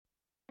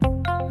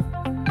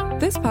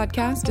This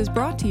podcast is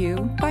brought to you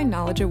by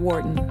Knowledge at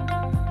Wharton.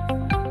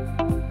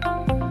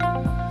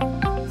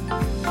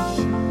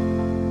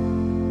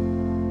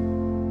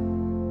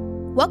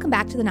 Welcome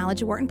back to the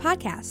Knowledge at Wharton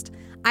podcast.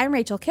 I'm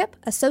Rachel Kipp,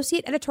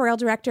 Associate Editorial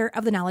Director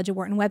of the Knowledge at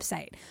Wharton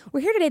website.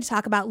 We're here today to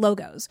talk about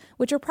logos,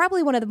 which are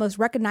probably one of the most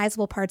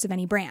recognizable parts of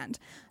any brand.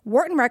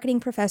 Wharton marketing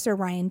professor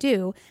Ryan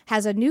Dew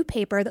has a new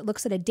paper that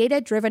looks at a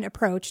data-driven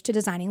approach to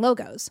designing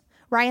logos.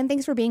 Ryan,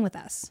 thanks for being with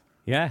us.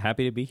 Yeah,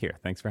 happy to be here.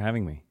 Thanks for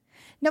having me.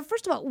 Now,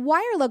 first of all, why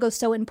are logos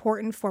so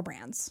important for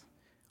brands?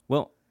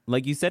 Well,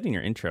 like you said in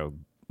your intro,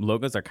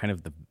 logos are kind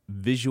of the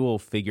visual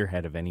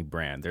figurehead of any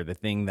brand. They're the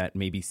thing that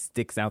maybe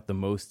sticks out the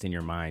most in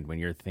your mind when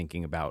you're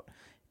thinking about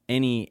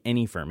any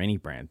firm, any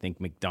brand. Think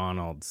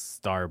McDonald's,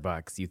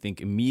 Starbucks. You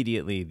think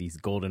immediately these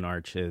golden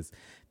arches,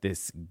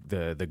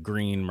 the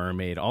green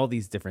mermaid, all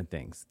these different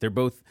things. They're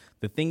both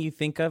the thing you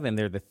think of, and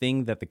they're the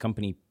thing that the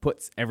company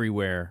puts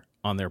everywhere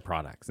on their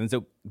products. And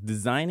so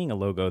designing a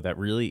logo that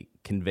really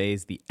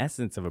conveys the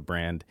essence of a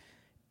brand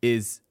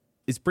is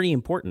pretty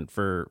important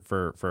for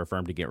a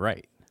firm to get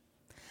right.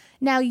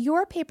 Now,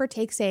 your paper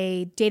takes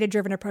a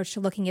data-driven approach to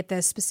looking at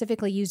this,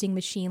 specifically using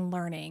machine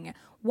learning.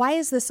 Why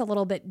is this a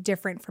little bit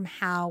different from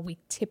how we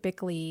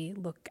typically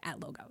look at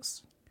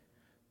logos?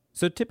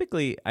 So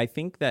typically, I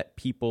think that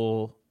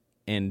people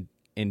and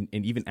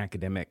even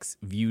academics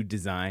view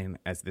design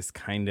as this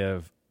kind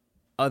of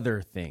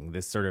other thing,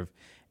 this sort of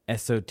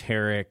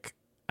esoteric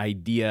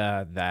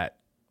idea that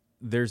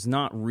there's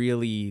not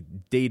really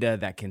data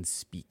that can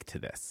speak to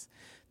this,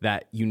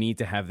 that you need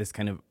to have this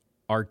kind of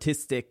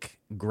artistic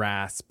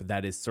grasp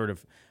that is sort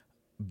of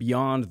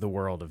beyond the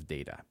world of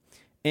data.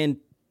 And,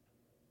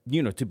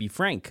 to be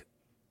frank,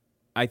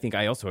 I think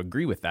I also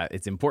agree with that.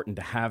 It's important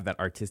to have that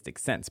artistic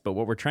sense. But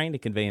what we're trying to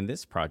convey in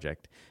this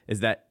project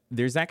is that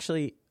there's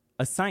actually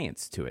a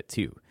science to it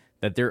too,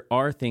 that there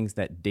are things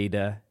that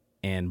data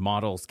and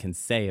models can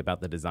say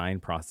about the design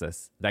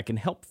process that can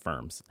help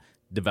firms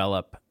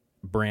develop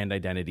brand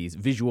identities,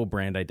 visual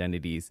brand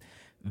identities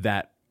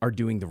that are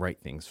doing the right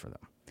things for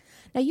them.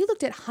 Now, you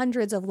looked at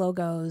hundreds of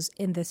logos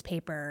in this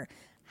paper.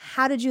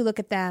 How did you look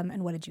at them,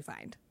 and what did you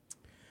find?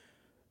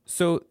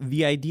 So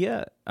the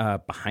idea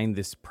behind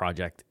this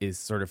project is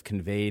sort of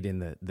conveyed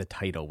in the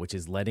title, which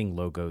is letting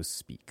logos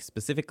speak.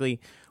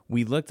 Specifically,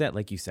 we looked at,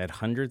 like you said,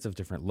 hundreds of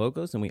different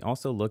logos, and we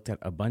also looked at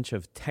a bunch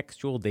of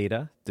textual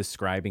data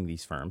describing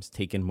these firms,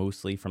 taken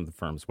mostly from the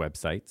firm's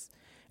websites.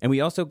 And we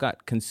also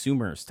got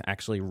consumers to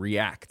actually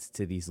react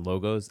to these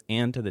logos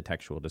and to the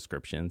textual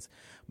descriptions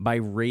by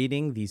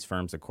rating these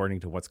firms according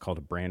to what's called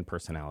a brand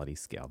personality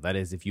scale. That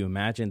is, if you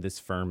imagine this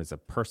firm as a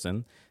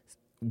person,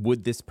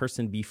 would this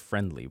person be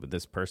friendly? Would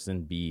this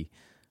person be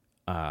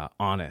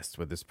honest?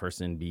 Would this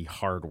person be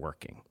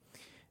hardworking?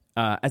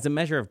 As a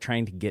measure of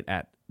trying to get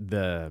at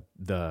the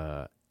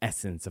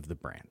essence of the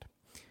brand.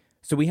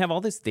 So we have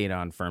all this data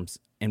on firms,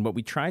 and what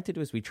we tried to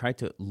do is we tried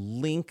to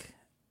link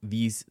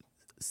these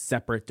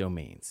separate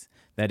domains.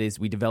 That is,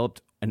 we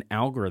developed an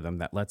algorithm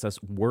that lets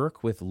us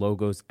work with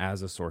logos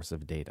as a source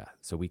of data.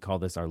 So we call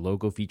this our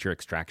logo feature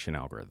extraction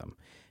algorithm.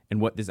 And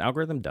what this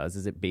algorithm does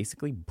is it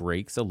basically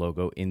breaks a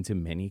logo into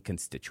many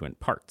constituent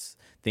parts.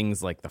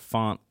 Things like the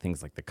font,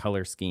 things like the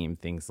color scheme,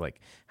 things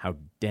like how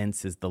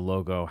dense is the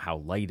logo, how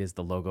light is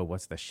the logo,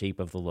 what's the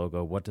shape of the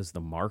logo, what does the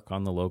mark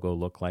on the logo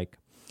look like.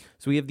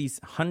 So we have these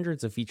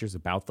hundreds of features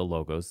about the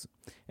logos.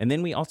 And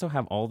then we also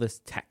have all this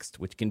text,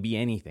 which can be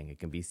anything. It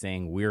can be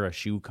saying we're a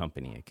shoe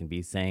company. It can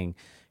be saying,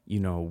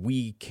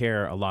 we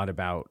care a lot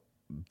about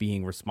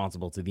being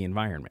responsible to the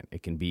environment.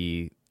 It can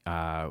be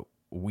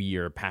we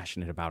are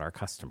passionate about our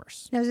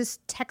customers. Now, is this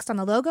text on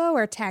the logo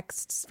or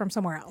text from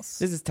somewhere else?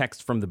 This is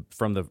text from the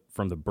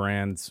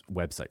brand's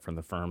website, from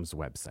the firm's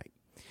website.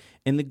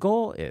 And the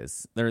goal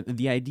is,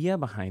 the idea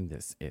behind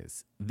this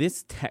is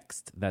this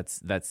text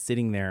that's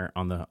sitting there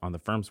on the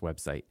firm's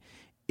website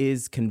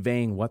is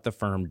conveying what the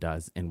firm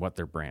does and what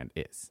their brand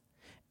is.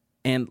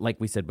 And like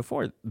we said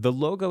before, the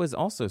logo is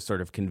also sort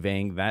of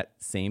conveying that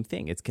same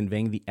thing. It's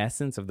conveying the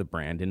essence of the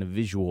brand in a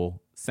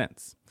visual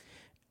sense.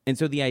 And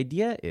so the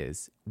idea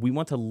is we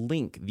want to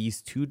link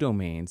these two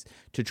domains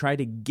to try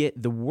to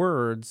get the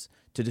words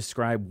to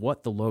describe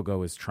what the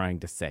logo is trying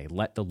to say.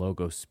 Let the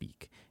logo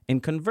speak.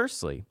 And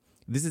conversely,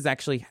 this is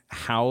actually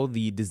how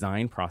the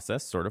design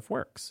process sort of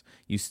works.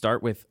 You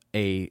start with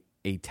a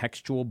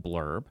textual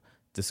blurb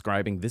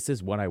describing this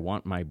is what I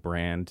want my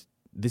brand,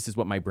 this is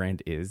what my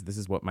brand is, this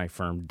is what my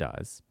firm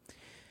does.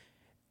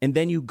 And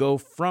then you go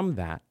from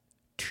that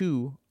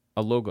to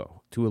a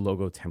logo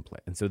template.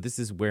 And so this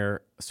is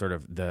where sort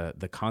of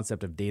the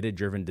concept of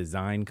data-driven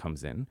design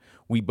comes in.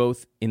 We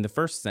both, in the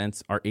first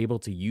sense, are able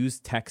to use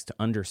text to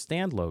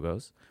understand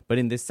logos, but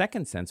in the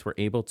second sense, we're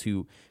able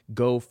to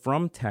go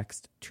from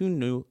text to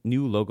new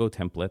logo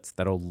templates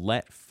that'll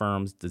let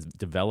firms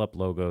develop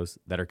logos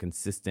that are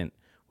consistent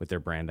with their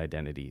brand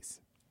identities.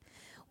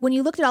 When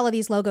you looked at all of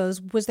these logos,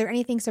 was there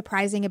anything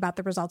surprising about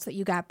the results that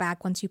you got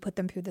back once you put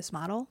them through this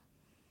model?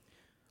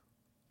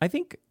 I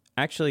think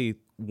actually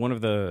one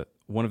of the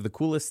one of the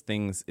coolest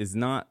things is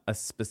not a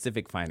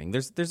specific finding.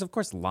 There's of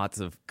course lots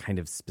of kind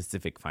of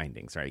specific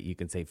findings, right? You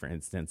can say, for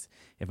instance,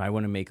 if I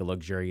want to make a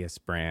luxurious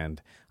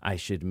brand, I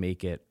should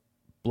make it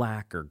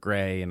black or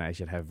gray, and I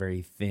should have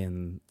very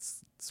thin,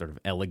 sort of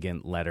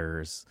elegant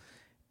letters,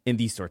 and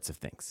these sorts of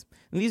things.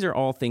 And these are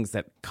all things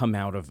that come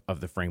out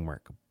of the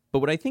framework. But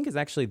what I think is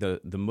actually the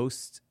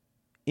most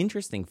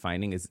interesting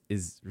finding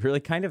is really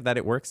kind of that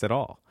it works at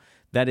all.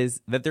 That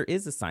is, that there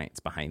is a science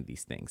behind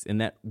these things, and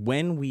that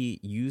when we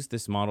use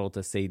this model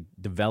to, say,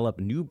 develop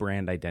new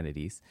brand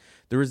identities,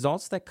 the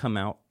results that come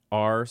out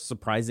are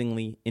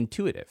surprisingly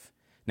intuitive.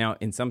 Now,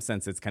 in some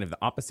sense, it's kind of the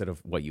opposite of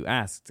what you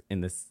asked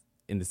in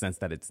the sense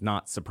that it's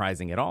not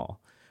surprising at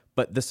all.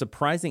 But the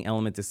surprising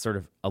element is sort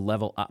of a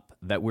level up,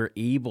 that we're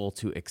able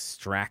to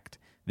extract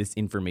this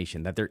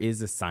information, that there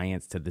is a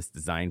science to this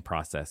design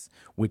process,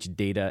 which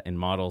data and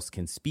models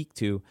can speak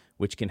to,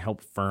 which can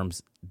help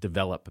firms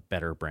develop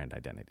better brand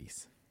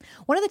identities.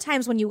 One of the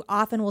times when you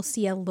often will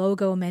see a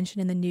logo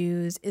mentioned in the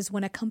news is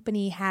when a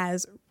company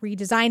has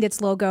redesigned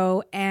its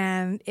logo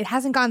and it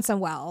hasn't gone so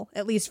well,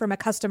 at least from a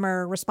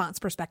customer response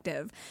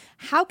perspective.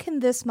 How can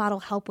this model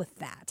help with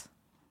that?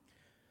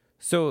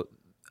 So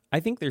I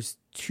think there's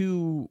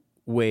two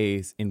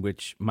ways in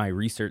which my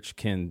research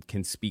can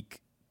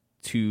speak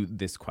to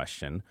this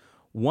question.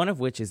 One of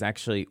which is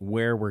actually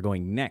where we're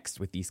going next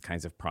with these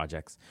kinds of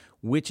projects,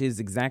 which is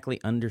exactly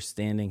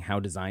understanding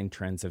how design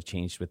trends have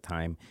changed with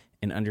time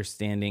and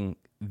understanding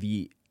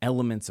the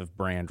elements of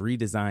brand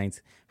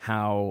redesigns,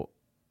 how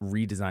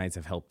redesigns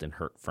have helped and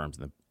hurt firms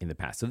in the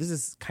past. So this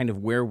is kind of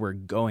where we're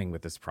going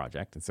with this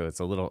project. And so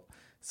it's a little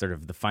sort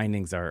of the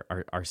findings are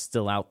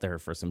still out there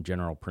for some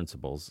general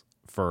principles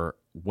for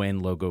when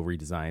logo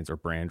redesigns or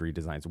brand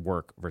redesigns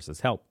work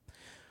versus help.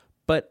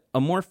 But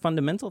a more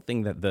fundamental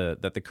thing that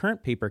the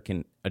current paper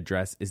can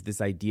address is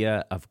this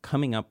idea of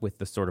coming up with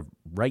the sort of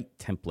right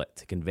template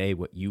to convey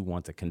what you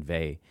want to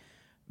convey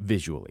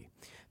visually.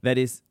 That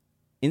is,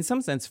 in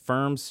some sense,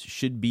 firms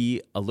should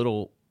be a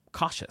little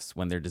cautious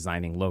when they're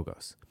designing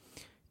logos.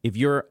 If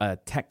you're a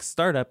tech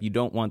startup, you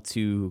don't want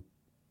to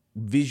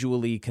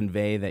visually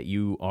convey that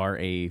you are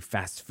a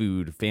fast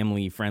food,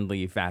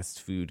 family-friendly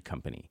fast food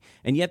company.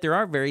 And yet there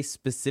are very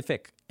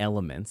specific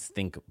elements,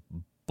 think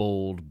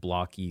bold,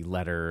 blocky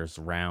letters,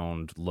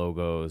 round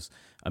logos,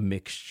 a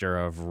mixture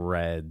of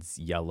reds,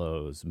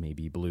 yellows,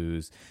 maybe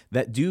blues,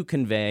 that do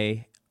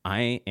convey,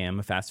 I am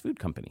a fast food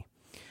company.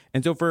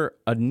 And so for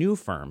a new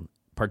firm,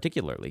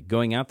 particularly,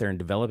 going out there and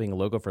developing a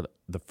logo for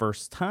the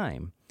first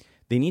time,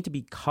 they need to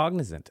be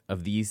cognizant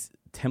of these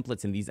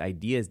templates and these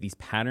ideas, these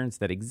patterns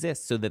that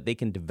exist so that they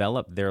can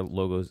develop their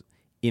logos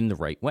in the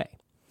right way.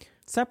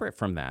 Separate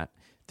from that,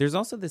 there's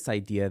also this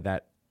idea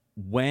that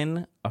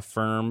when a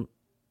firm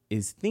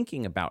is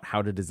thinking about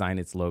how to design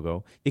its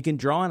logo, it can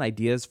draw on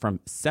ideas from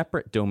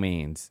separate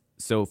domains.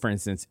 So, for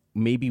instance,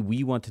 maybe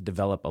we want to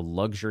develop a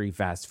luxury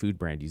fast food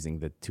brand using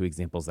the two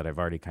examples that I've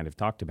already kind of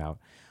talked about.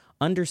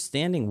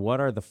 Understanding what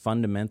are the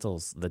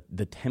fundamentals,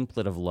 the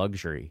template of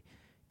luxury,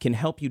 can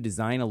help you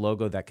design a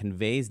logo that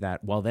conveys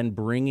that while then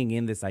bringing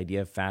in this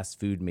idea of fast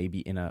food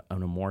maybe in a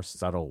more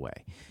subtle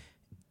way.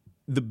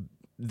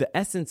 The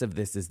essence of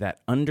this is that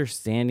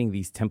understanding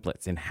these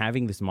templates and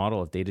having this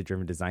model of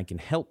data-driven design can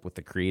help with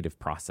the creative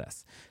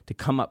process to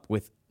come up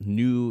with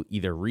new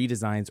either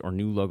redesigns or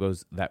new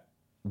logos that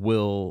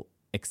will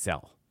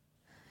excel.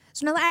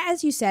 So now,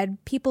 as you said,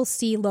 people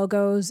see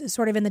logos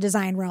sort of in the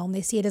design realm.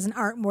 They see it as an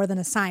art more than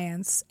a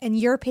science. And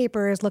your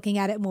paper is looking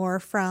at it more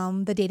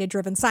from the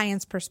data-driven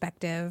science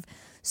perspective.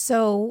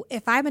 So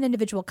if I'm an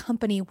individual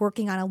company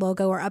working on a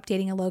logo or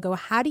updating a logo,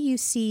 how do you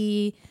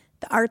see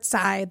the art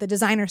side, the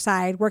designer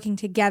side, working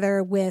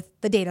together with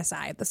the data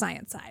side, the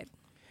science side?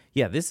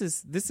 Yeah, this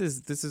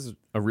is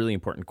a really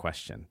important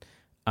question.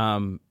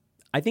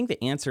 I think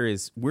the answer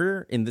is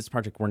we're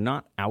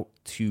not out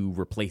to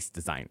replace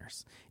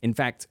designers. In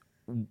fact,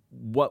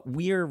 what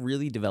we are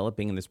really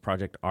developing in this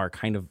project are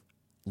kind of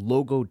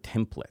logo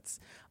templates,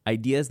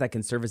 ideas that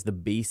can serve as the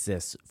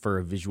basis for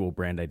a visual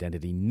brand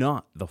identity,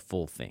 not the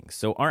full thing.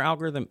 So our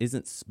algorithm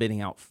isn't spitting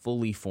out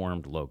fully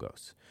formed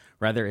logos.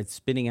 Rather, it's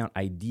spitting out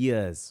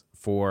ideas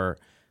for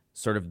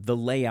sort of the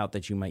layout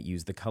that you might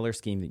use, the color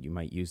scheme that you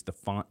might use, the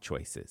font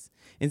choices.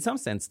 In some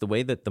sense, the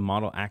way that the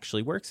model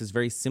actually works is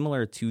very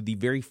similar to the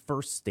very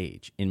first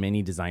stage in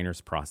many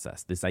designers'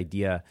 process, this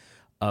idea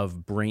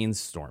of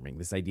brainstorming,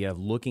 this idea of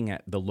looking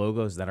at the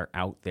logos that are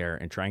out there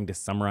and trying to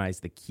summarize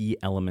the key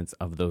elements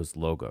of those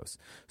logos.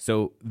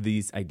 So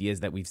these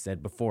ideas that we've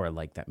said before,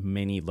 like that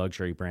many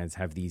luxury brands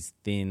have these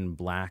thin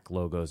black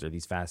logos, or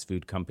these fast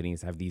food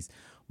companies have these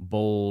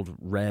bold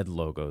red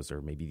logos,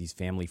 or maybe these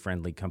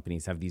family-friendly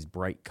companies have these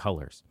bright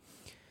colors.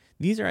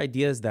 These are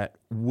ideas that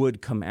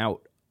would come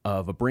out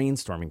of a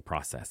brainstorming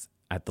process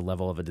at the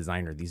level of a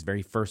designer, these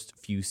very first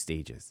few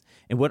stages.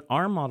 And what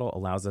our model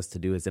allows us to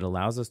do is it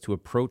allows us to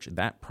approach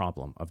that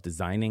problem of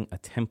designing a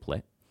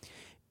template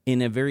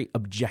in a very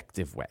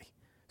objective way.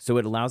 So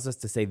it allows us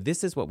to say,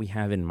 this is what we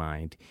have in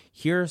mind.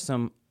 Here are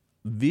some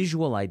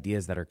visual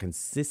ideas that are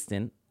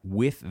consistent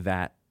with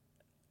that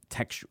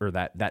text or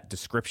that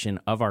description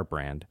of our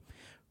brand.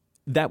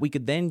 that we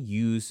could then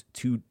use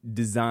to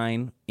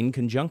design, in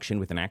conjunction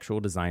with an actual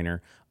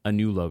designer, a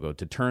new logo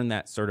to turn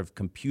that sort of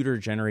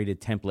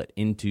computer-generated template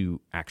into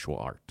actual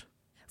art.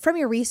 From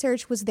your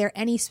research, was there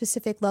any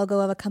specific logo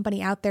of a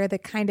company out there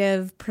that kind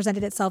of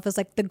presented itself as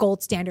like the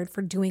gold standard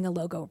for doing a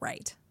logo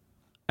right?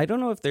 I don't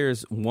know if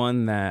there's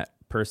one that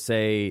per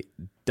se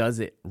does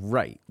it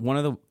right. One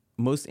of the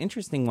most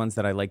interesting ones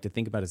that I like to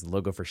think about is the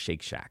logo for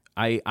Shake Shack.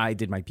 I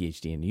did my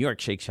PhD in New York.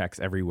 Shake Shack's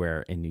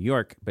everywhere in New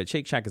York, but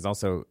Shake Shack has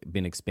also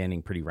been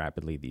expanding pretty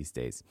rapidly these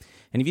days.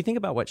 And if you think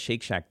about what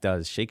Shake Shack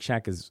does, Shake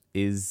Shack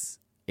is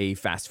a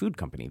fast food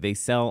company. They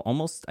sell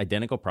almost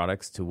identical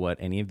products to what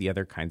any of the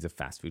other kinds of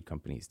fast food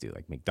companies do,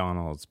 like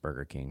McDonald's,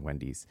 Burger King,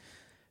 Wendy's.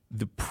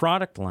 The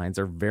product lines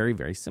are very,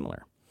 very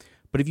similar.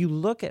 But if you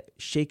look at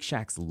Shake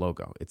Shack's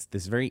logo, it's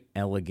this very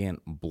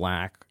elegant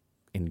black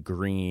and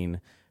green,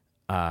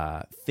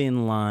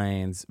 thin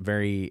lines,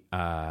 very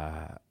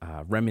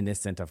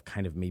reminiscent of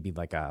kind of maybe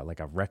like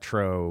a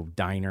retro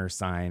diner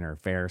sign or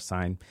fair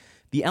sign.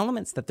 The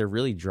elements that they're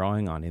really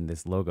drawing on in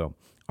this logo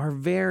are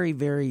very,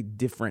 very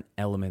different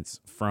elements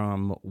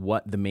from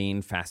what the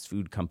main fast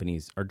food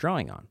companies are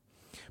drawing on.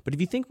 But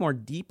if you think more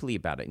deeply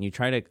about it and you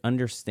try to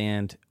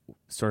understand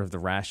sort of the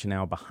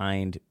rationale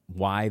behind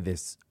why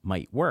this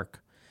might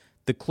work,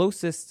 the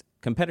closest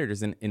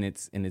competitors, and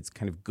it's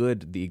kind of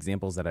good, the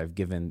examples that I've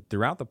given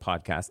throughout the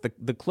podcast,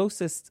 the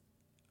closest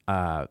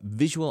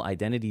visual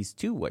identities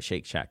to what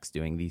Shake Shack's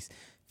doing, these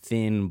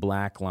thin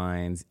black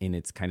lines in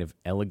its kind of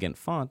elegant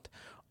font,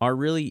 are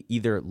really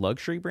either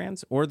luxury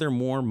brands or they're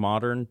more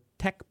modern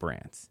tech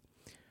brands.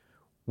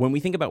 When we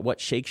think about what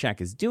Shake Shack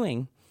is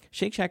doing,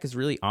 Shake Shack is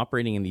really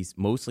operating in these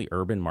mostly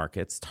urban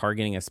markets,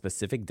 targeting a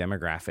specific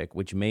demographic,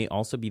 which may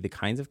also be the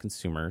kinds of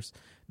consumers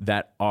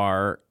that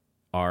are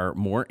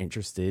more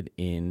interested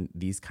in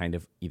these kind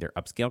of either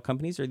upscale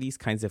companies or these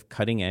kinds of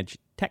cutting-edge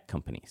tech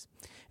companies.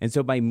 And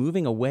so by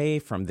moving away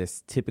from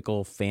this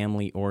typical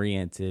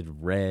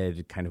family-oriented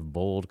red kind of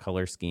bold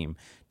color scheme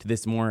to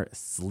this more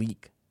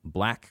sleek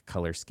black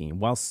color scheme,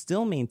 while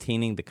still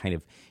maintaining the kind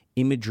of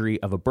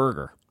imagery of a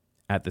burger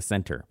at the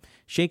center,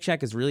 Shake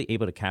Shack is really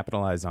able to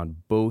capitalize on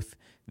both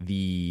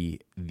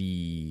the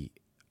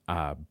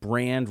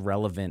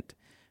brand-relevant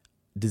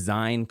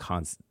design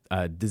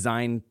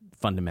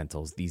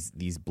fundamentals,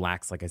 these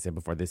blacks, like I said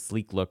before, this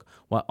sleek look,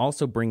 while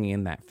also bringing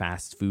in that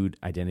fast food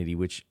identity,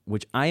 which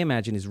I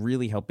imagine is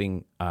really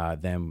helping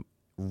them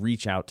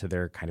reach out to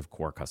their kind of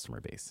core customer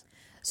base.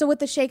 So with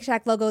the Shake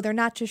Shack logo, they're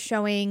not just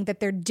showing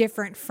that they're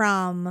different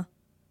from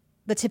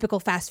the typical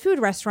fast food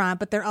restaurant,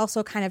 but they're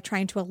also kind of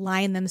trying to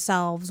align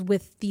themselves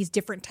with these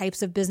different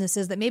types of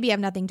businesses that maybe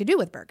have nothing to do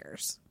with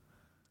burgers.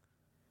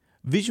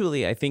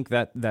 Visually, I think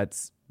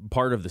that's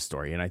part of the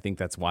story, and I think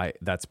that's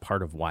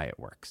part of why it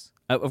works.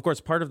 Of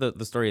course, part of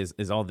the story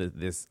is all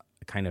this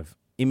kind of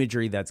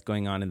imagery that's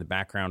going on in the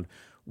background,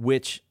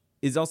 which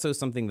is also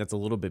something that's a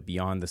little bit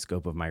beyond the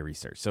scope of my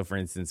research. So, for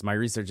instance, my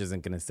research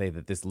isn't going to say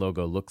that this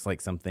logo looks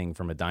like something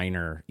from a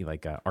diner,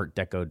 like an Art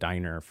Deco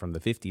diner from the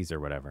 50s or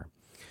whatever.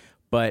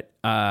 But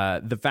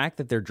the fact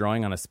that they're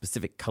drawing on a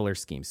specific color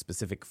scheme,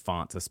 specific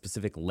fonts, a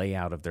specific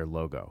layout of their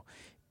logo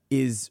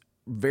is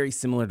very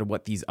similar to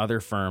what these other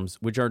firms,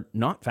 which are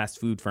not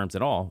fast food firms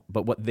at all,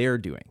 but what they're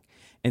doing.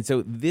 And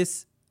so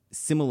this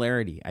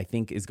similarity, I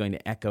think, is going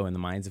to echo in the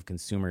minds of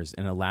consumers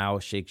and allow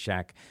Shake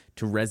Shack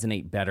to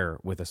resonate better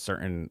with a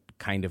certain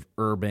kind of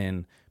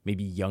urban,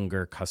 maybe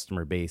younger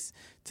customer base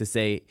to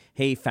say,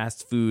 hey,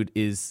 fast food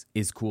is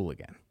cool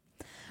again.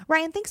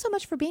 Ryan, thanks so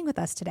much for being with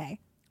us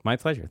today. My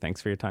pleasure.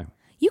 Thanks for your time.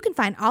 You can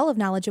find all of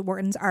Knowledge at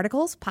Wharton's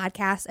articles,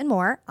 podcasts, and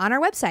more on our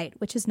website,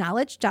 which is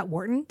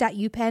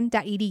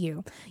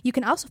knowledge.wharton.upenn.edu. You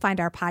can also find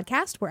our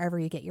podcast wherever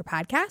you get your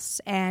podcasts.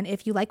 And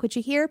if you like what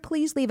you hear,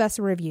 please leave us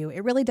a review.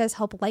 It really does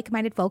help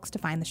like-minded folks to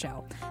find the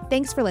show.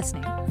 Thanks for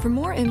listening. For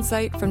more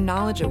insight from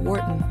Knowledge at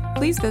Wharton,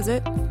 please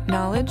visit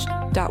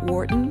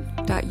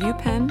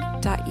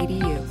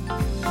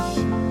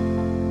knowledge.wharton.upenn.edu.